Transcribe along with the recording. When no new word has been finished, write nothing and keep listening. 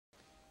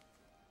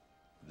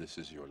This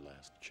is your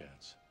last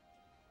chance.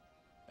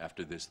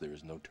 After this, there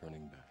is no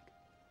turning back.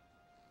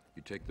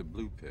 You take the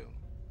blue pill.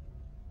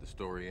 The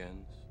story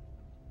ends.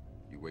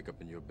 You wake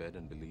up in your bed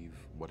and believe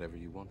whatever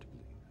you want to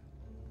believe.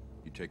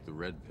 You take the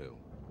red pill.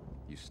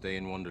 You stay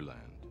in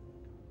Wonderland.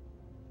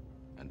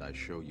 And I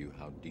show you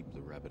how deep the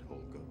rabbit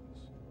hole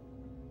goes.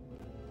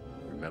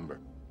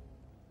 Remember,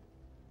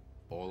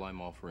 all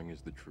I'm offering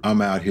is the truth.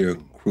 I'm out here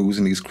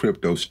cruising these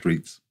crypto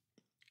streets,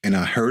 and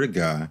I heard a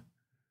guy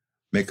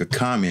make a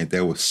comment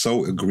that was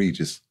so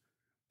egregious,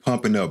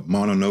 pumping up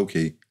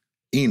Mononoke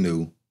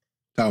Inu,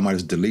 talking about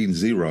his deleting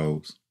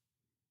zeros.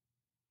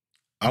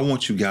 I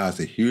want you guys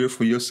to hear it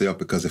for yourself,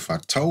 because if I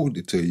told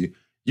it to you,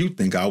 you'd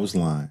think I was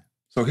lying.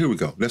 So here we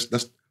go.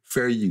 Let's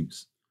fair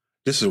use.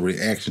 This is a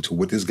reaction to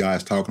what this guy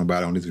is talking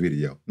about on this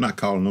video. I'm not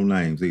calling no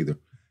names either.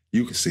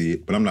 You can see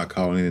it, but I'm not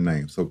calling any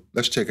names. So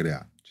let's check it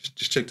out.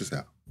 Just check this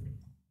out.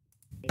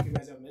 If you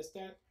guys have missed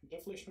that,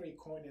 deflationary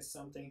coin is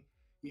something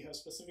you have a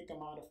specific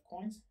amount of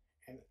coins,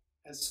 and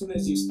as soon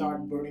as you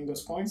start burning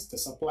those coins, the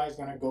supply is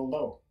going to go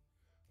low.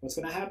 What's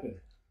going to happen?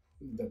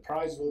 The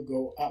price will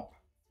go up.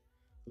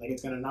 Like,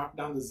 it's going to knock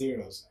down the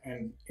zeros,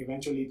 and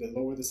eventually the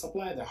lower the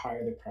supply, the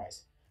higher the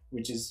price,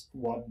 which is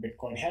what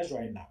Bitcoin has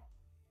right now.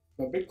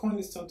 But Bitcoin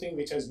is something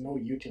which has no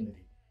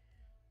utility,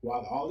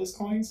 while all these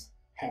coins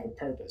have a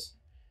purpose.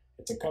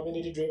 It's a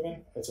community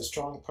driven, it's a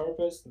strong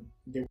purpose.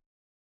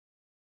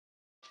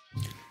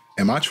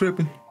 Am I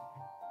tripping?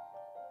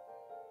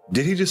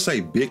 Did he just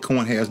say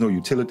Bitcoin has no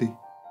utility,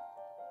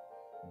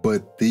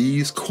 but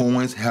these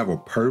coins have a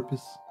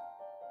purpose?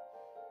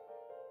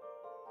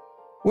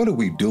 What are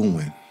we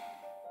doing?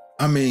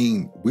 I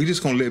mean, we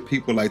just gonna let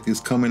people like this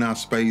come in our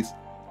space,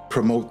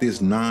 promote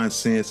this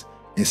nonsense,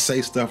 and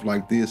say stuff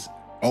like this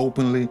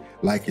openly,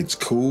 like it's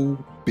cool?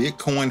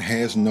 Bitcoin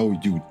has no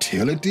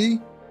utility?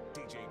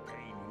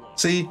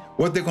 See,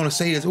 what they're gonna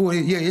say is, oh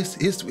yeah,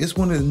 it's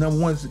one of the number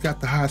ones that got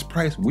the highest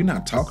price. We're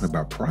not talking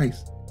about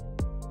price.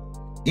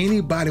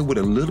 Anybody with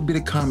a little bit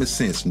of common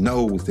sense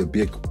knows that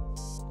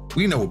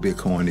we know what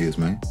Bitcoin is,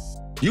 man.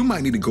 You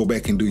might need to go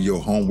back and do your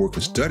homework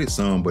and study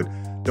some, but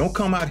don't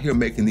come out here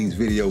making these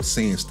videos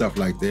saying stuff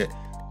like that.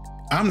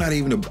 I'm not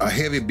even a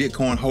heavy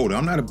Bitcoin holder.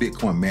 I'm not a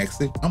Bitcoin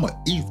maxi. I'm an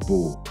ETH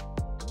bull.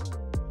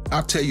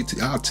 I'll tell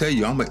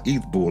you, I'm an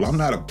ETH bull. I'm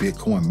not a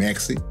Bitcoin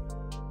maxi.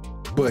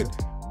 But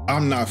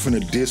I'm not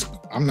finna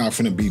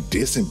be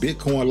dissing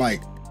Bitcoin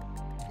like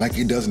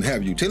it doesn't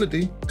have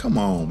utility. Come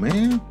on,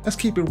 man. Let's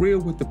keep it real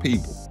with the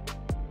people.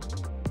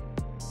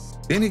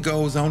 Then he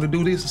goes on to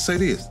do this and say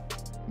this.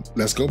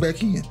 Let's go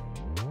back in.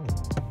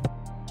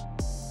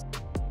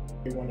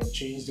 We want to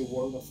change the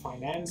world of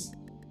finance.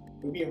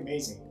 It would be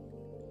amazing.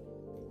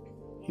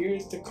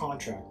 Here's the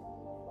contract.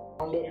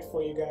 Download it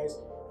for you guys.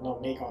 Now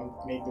make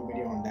the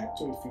video on that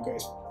too if you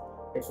guys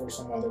prefer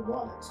some other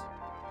wallets.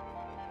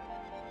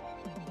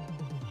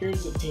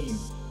 Here's the team.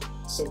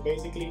 So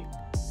basically,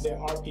 there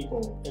are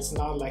people. It's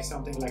not like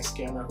something like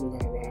scammer who are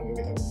gonna run away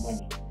with our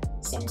money,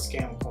 some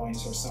scam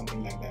coins or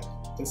something like that.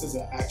 These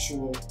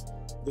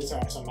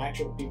are some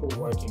actual people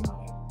working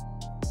on it.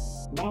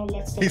 Now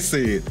let's talk. He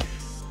said,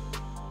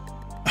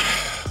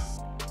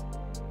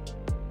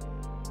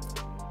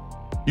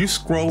 you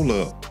scroll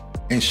up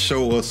and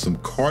show us some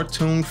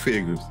cartoon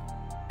figures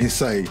and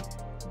say,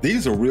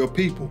 these are real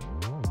people.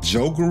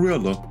 Joe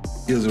Gorilla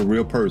is a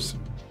real person.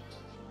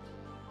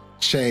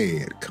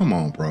 Chad, come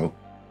on, bro.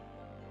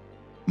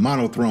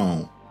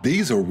 Monothrone,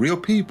 these are real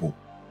people.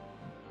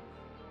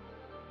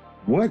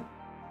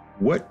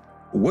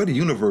 What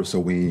universe are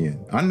we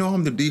in? I know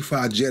I'm the DeFi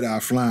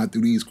Jedi flying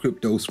through these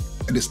cryptos,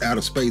 this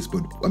outer space,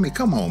 but I mean,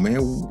 come on,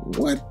 man.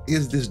 What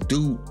is this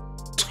dude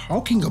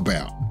talking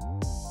about?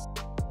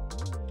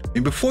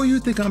 And before you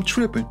think I'm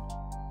tripping,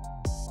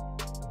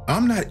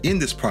 I'm not in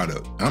this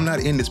product. I'm not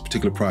in this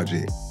particular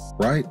project,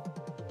 right?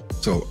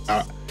 So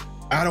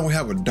I don't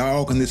have a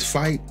dog in this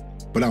fight,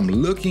 but I'm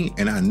looking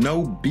and I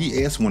know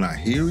BS when I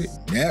hear it.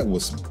 That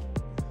was some.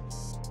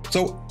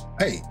 So,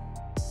 hey,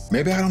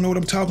 maybe I don't know what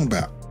I'm talking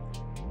about.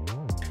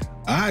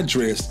 I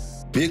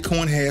addressed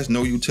Bitcoin has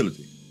no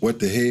utility. What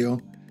the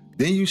hell?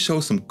 Then you show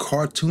some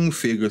cartoon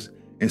figures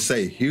and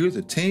say, here's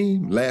a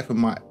team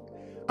laughing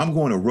I'm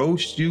going to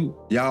roast you,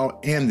 y'all,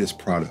 and this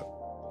product.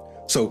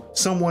 So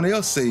someone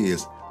else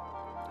says,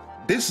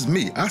 this is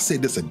me. I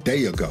said this a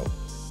day ago,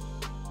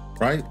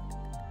 right?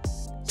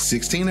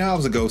 16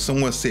 hours ago,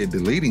 someone said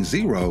deleting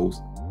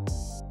zeros.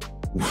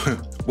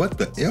 What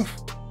the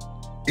F?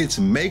 It's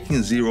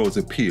making zeros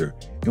appear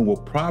and will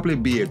probably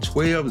be at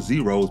 12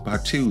 zeros by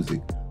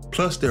Tuesday.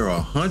 Plus there are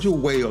 100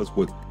 whales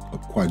with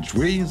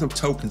quadrillions of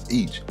tokens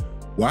each.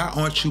 Why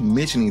aren't you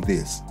mentioning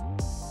this?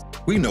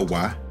 We know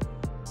why.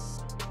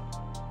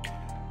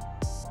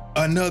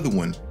 Another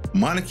one,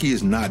 Monarchy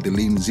is not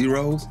deleting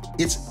zeros,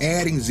 it's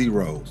adding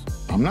zeros.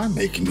 I'm not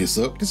making this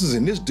up. This is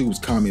in this dude's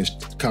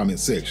comment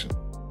section.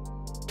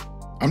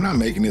 I'm not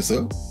making this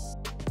up.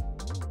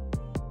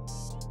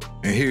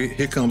 And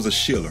here comes a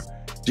shiller.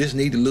 Just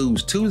need to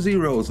lose 2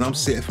 zeros and I'm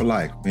set for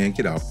life. Man,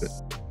 get off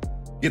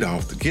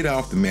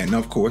the mat. Now,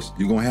 of course,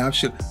 you're gonna have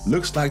shit.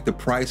 Looks like the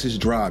price is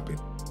dropping.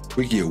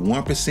 We get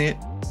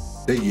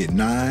 1%, they get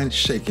 9,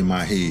 shaking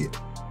my head.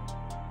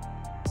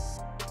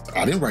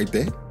 I didn't write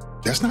that.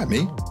 That's not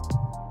me.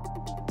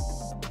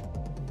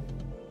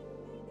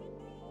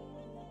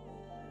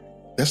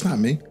 That's not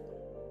me.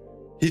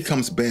 He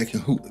comes back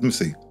and let me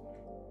see.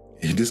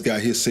 And this guy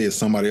here says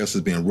somebody else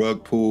has been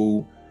rug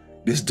pulled.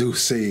 This dude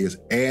says,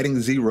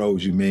 adding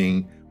zeros, you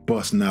mean,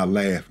 busting out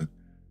laughing.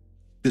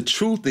 The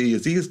truth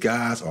is, these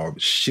guys are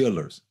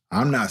shillers.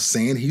 I'm not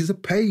saying he's a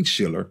paid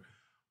shiller,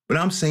 but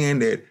I'm saying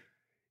that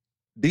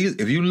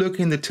if you look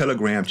in the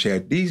Telegram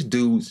chat, these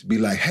dudes be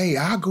like, hey,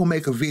 I'll go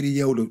make a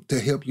video to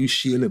help you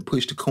shill and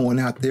push the coin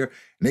out there.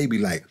 And they be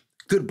like,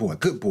 good boy,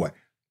 good boy.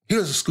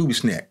 Here's a Scooby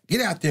snack.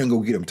 Get out there and go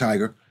get him,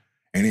 Tiger.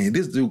 And then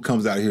this dude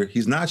comes out here.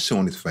 He's not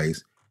showing his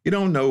face. You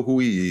don't know who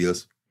he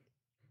is.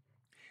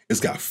 It's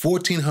got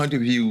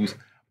 1,400 views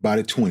by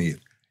the 20th.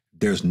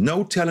 There's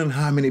no telling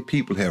how many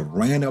people have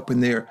ran up in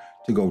there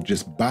to go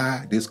just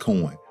buy this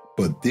coin.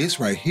 But this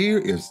right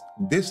here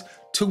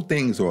two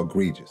things are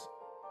egregious.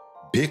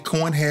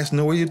 Bitcoin has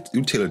no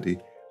utility.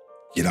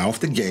 Get off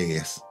the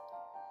gas.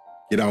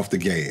 Get off the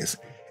gas.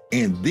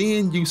 And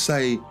then you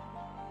say,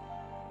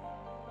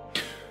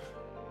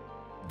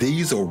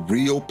 these are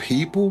real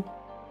people?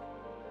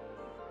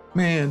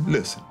 Man,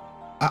 listen,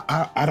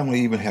 I don't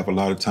even have a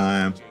lot of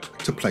time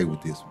to play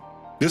with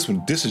this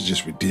one. This is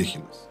just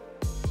ridiculous.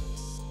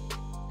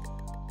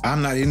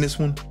 I'm not in this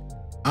one.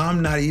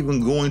 I'm not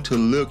even going to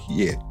look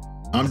yet.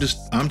 I'm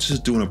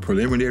just doing a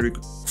preliminary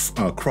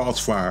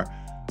crossfire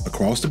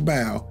across the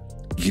bow.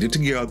 Get it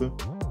together.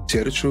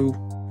 Tell the truth.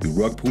 You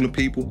rug pulling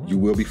people, you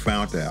will be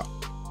found out.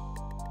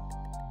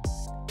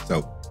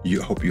 So I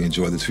hope you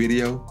enjoy this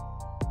video.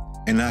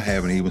 And I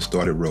haven't even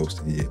started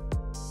roasting yet.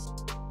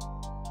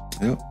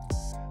 Yep.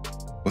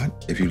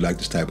 But if you like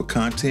this type of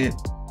content,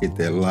 hit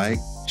that like,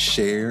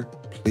 share,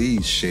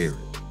 please share it,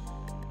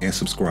 and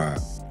subscribe.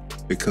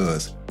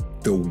 Because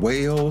the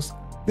whales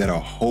that are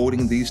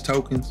holding these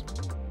tokens,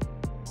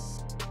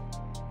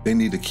 they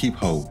need to keep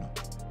holding.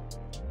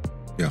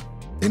 Yeah,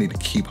 they need to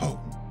keep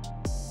holding.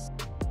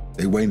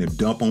 They waiting to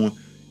dump on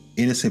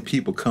innocent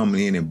people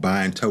coming in and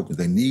buying tokens.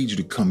 They need you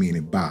to come in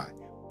and buy,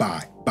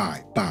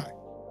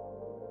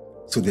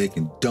 so they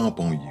can dump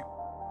on you.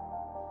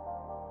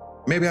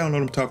 Maybe I don't know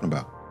what I'm talking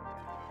about.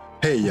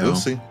 Hey, y'all. We'll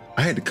see.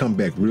 I had to come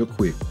back real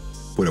quick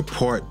with a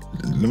part.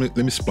 I'm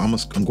going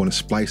to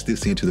splice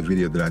this into the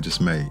video that I just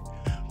made.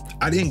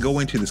 I didn't go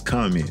into this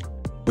comment,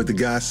 but the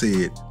guy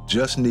said,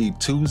 just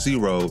need to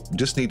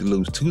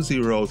lose 2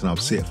 zeros and I'm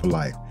set for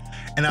life.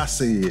 And I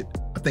said,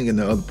 I think in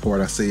the other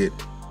part I said,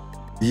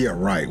 yeah,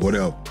 right,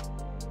 whatever.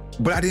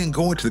 But I didn't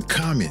go into the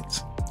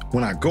comments.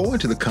 When I go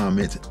into the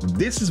comments,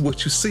 this is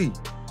what you see.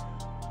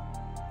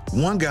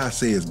 One guy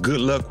says,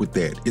 good luck with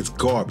that. It's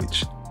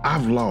garbage.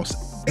 I've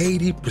lost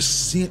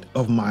 80%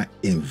 of my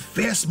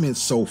investment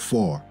so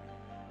far.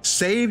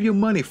 Save your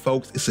money,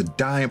 folks. It's a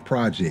dying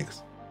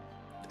project.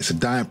 It's a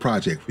dying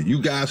project. For you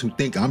guys who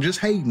think I'm just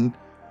hating,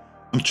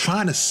 I'm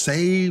trying to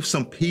save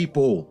some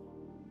people.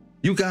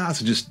 You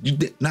guys are just,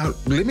 now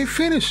let me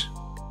finish.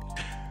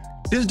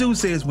 This dude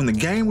says when the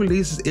game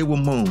releases, it will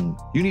moon.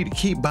 You need to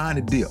keep buying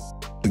the dip.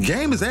 The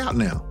game is out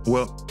now.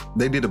 Well,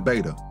 they did a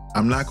beta.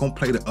 I'm not gonna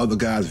play the other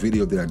guy's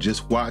video that I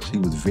just watched. He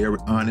was very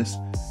honest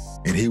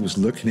and he was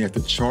looking at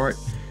the chart.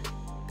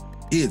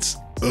 It's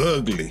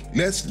ugly.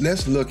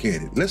 Let's look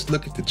at it. Let's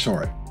look at the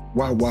chart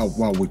while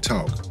we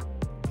talk.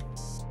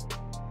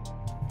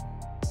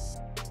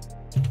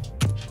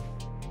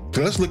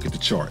 So let's look at the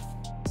chart.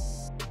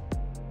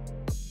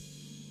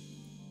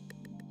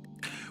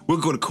 We'll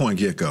go to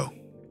CoinGecko.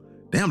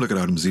 Damn, look at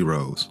all them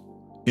zeros.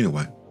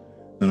 Anyway,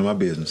 none of my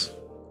business.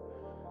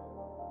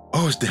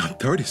 Oh, it's down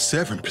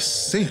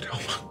 37%.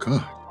 Oh my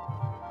God.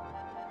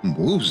 I'm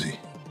woozy.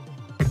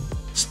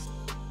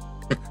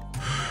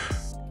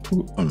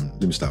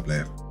 Let me stop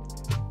laughing.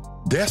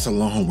 That's a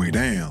long way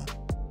down.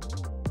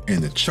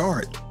 And the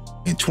chart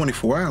in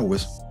 24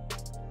 hours.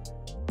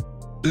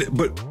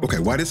 But okay,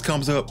 while this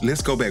comes up,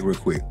 let's go back real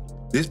quick.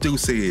 This dude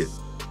said,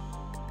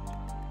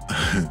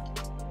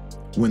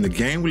 when the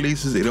game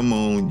releases, it'll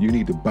moon, you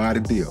need to buy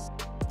the deal.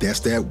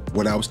 That's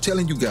what I was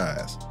telling you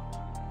guys.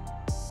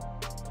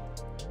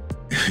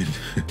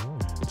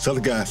 This other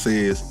guy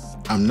says,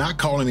 I'm not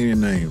calling any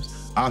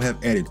names. I'll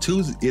have added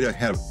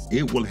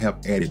it will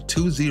have added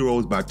 2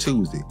 zeros by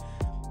Tuesday.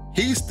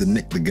 He's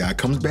the guy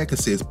comes back and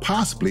says,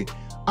 possibly,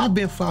 I've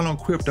been following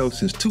crypto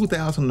since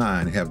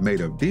 2009 and have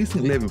made a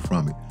decent living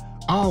from it.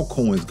 All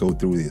coins go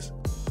through this.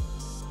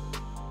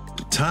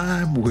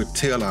 Time will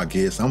tell, I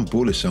guess. I'm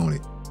bullish on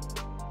it.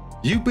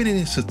 You've been in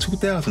it since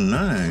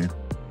 2009.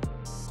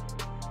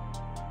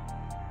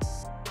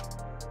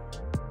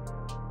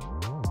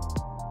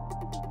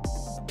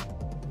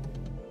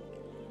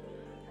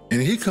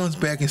 And he comes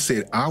back and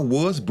said, I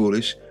was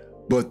bullish,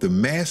 but the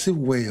massive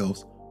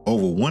whales,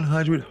 over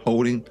 100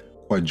 holding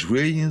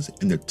quadrillions,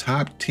 and the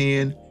top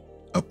 10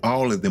 of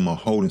all of them are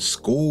holding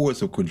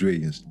scores of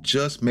quadrillions,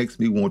 just makes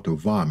me want to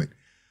vomit.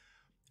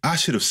 I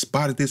should have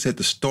spotted this at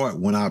the start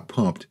when I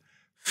pumped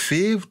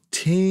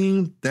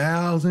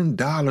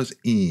 $15,000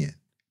 in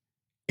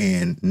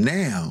And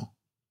now,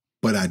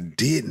 but I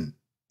didn't.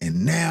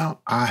 And now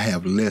I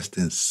have less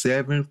than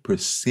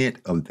 7%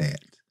 of that.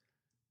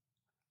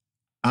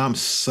 I'm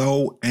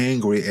so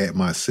angry at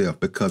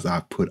myself because I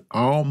put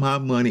all my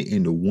money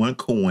into one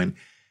coin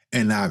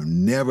and I've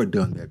never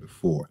done that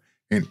before.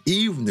 And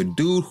even the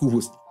dude who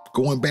was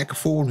going back and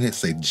forth had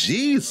said,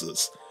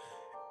 Jesus,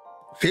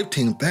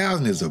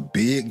 15,000 is a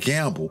big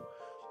gamble.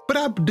 But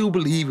I do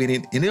believe in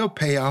it, and it'll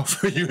pay off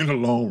for you in the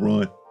long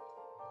run.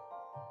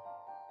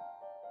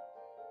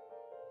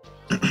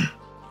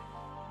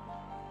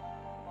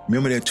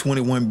 Remember that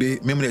 21 billion,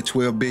 remember that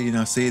 12 billion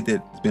I said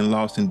that's been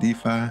lost in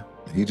DeFi?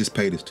 He just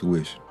paid his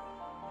tuition.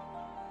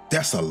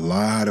 That's a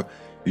lot of,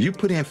 if you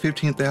put in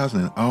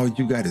 15,000 and all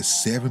you got is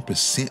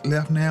 7%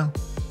 left now,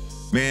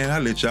 man, I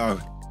let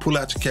y'all pull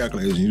out your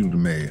calculators and you do the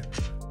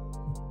math.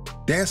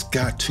 That's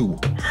got to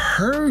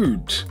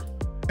hurt.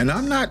 And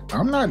I'm not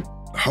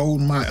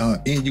holding my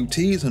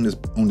NUTs on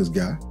this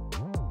guy.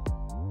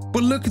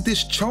 But look at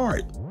this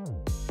chart.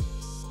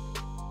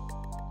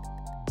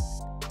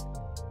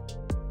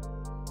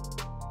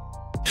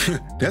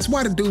 That's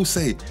why the dude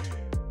say,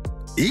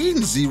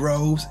 eating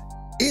zeros,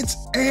 it's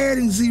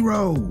adding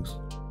zeros.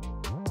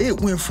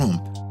 It went from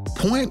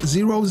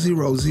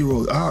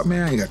 0.000, oh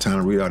man, I ain't got time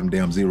to read all them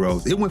damn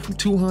zeros. It went from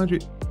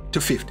 200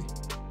 to 50.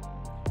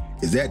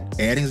 Is that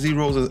adding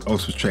zeros or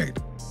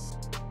subtracting?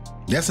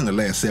 That's in the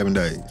last 7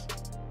 days.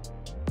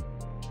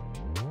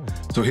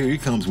 So here he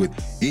comes with,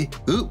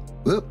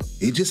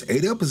 it just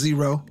ate up a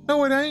zero.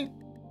 No, it ain't.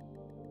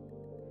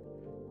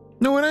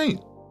 No, it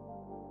ain't.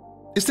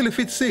 It's still at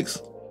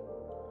 56.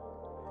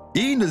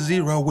 Eating a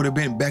zero would have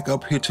been back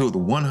up here to the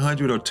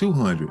 100 or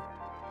 200.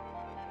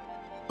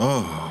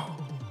 Oh.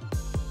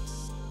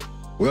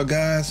 Well,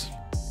 guys,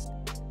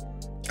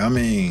 I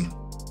mean,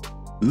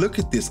 look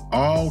at this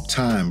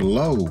all-time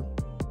low.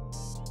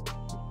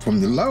 From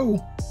the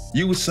low,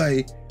 you would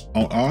say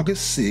on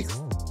August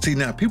 6th. See,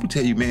 now people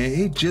tell you, man,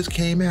 it just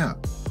came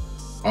out.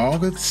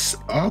 October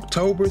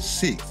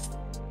 6th.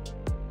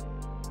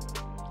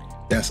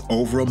 That's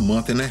over a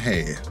month and a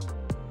half.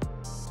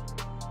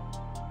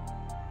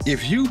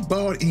 If you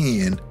bought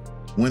in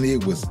when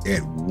it was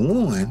at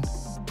 1,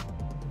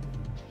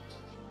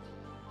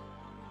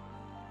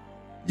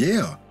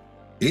 yeah,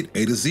 it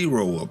ate a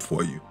zero up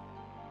for you.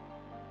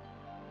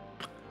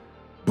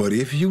 But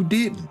if you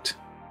didn't,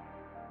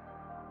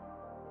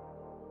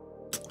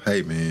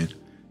 hey man,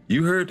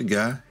 you heard the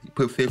guy. He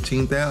put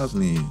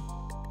 15,000 in.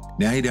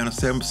 Now he down to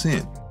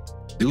 7%.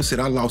 Dude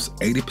said I lost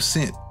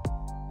 80%.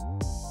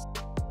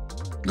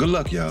 Good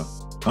luck, y'all.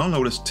 I don't know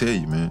what else to tell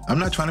you, man. I'm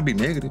not trying to be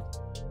negative.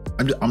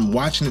 I'm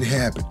watching it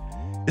happen.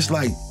 It's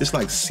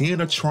like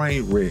seeing a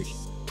train wreck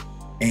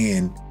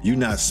and you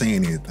not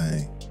saying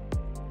anything,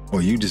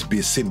 or you just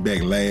be sitting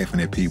back laughing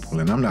at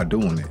people, and I'm not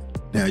doing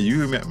that. Now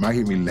you might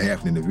hear me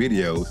laughing in the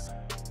videos,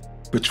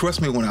 but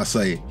trust me when I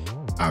say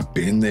I've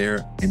been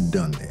there and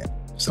done that.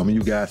 Some of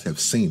you guys have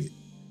seen it.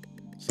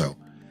 So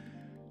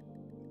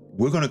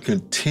we're gonna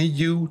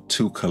continue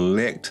to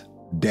collect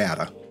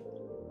data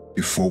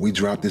before we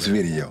drop this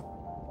video.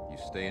 You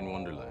stay in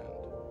Wonderland,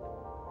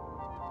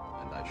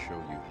 and I show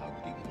you how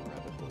deep the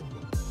rabbit hole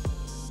goes.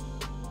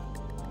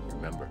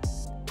 Remember,